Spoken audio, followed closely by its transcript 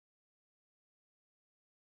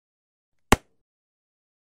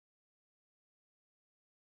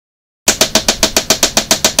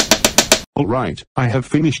Alright, I have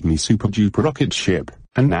finished me super duper rocket ship,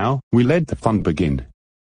 and now, we let the fun begin.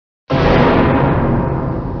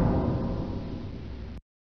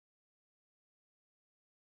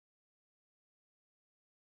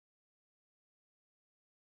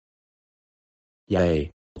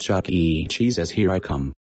 Yay, Chuck E. Cheese's here I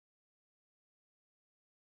come.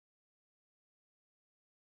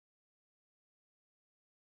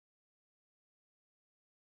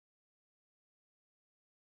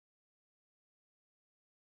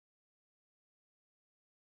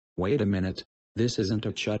 Wait a minute, this isn't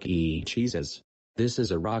a Chuck E. Cheese's. This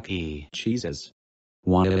is a Rock E. Cheese's.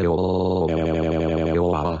 Now,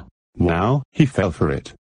 he fell for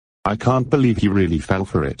it. I can't believe he really fell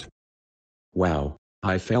for it. Wow,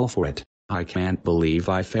 I fell for it. I can't believe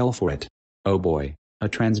I fell for it. Oh boy, a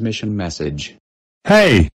transmission message.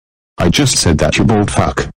 Hey! I just said that, you bald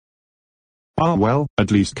fuck. Ah well,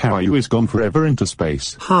 at least Caillou is gone forever into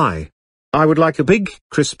space. Hi. I would like a big,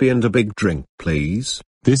 crispy and a big drink, please.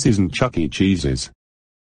 This isn't Chuck E. Cheese's.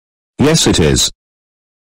 Yes it is.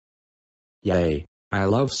 Yay, I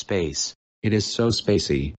love space. It is so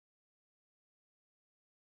spacey.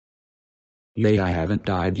 Yay, I haven't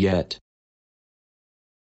died yet.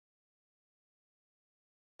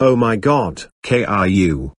 Oh my god,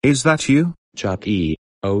 Caillou, is that you? Chuck E.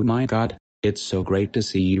 Oh my god, it's so great to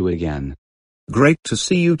see you again. Great to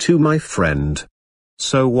see you too, my friend.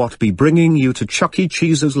 So what be bringing you to Chuck E.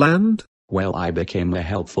 Cheese's land? Well, I became a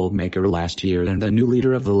helpful maker last year, and the new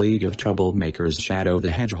leader of the League of Troublemakers, Shadow the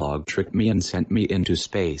Hedgehog, tricked me and sent me into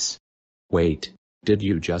space. Wait, did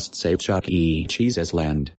you just say Chuck E. Cheese's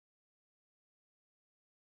land?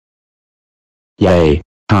 Yay,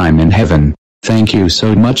 I'm in heaven. Thank you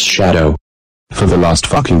so much, Shadow. For the last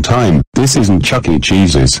fucking time, this isn't Chuck E.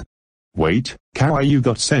 Cheese's. Wait, Caillou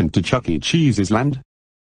got sent to Chuck E. Cheese's land?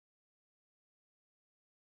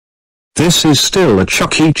 This is still a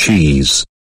Chuck E. Cheese.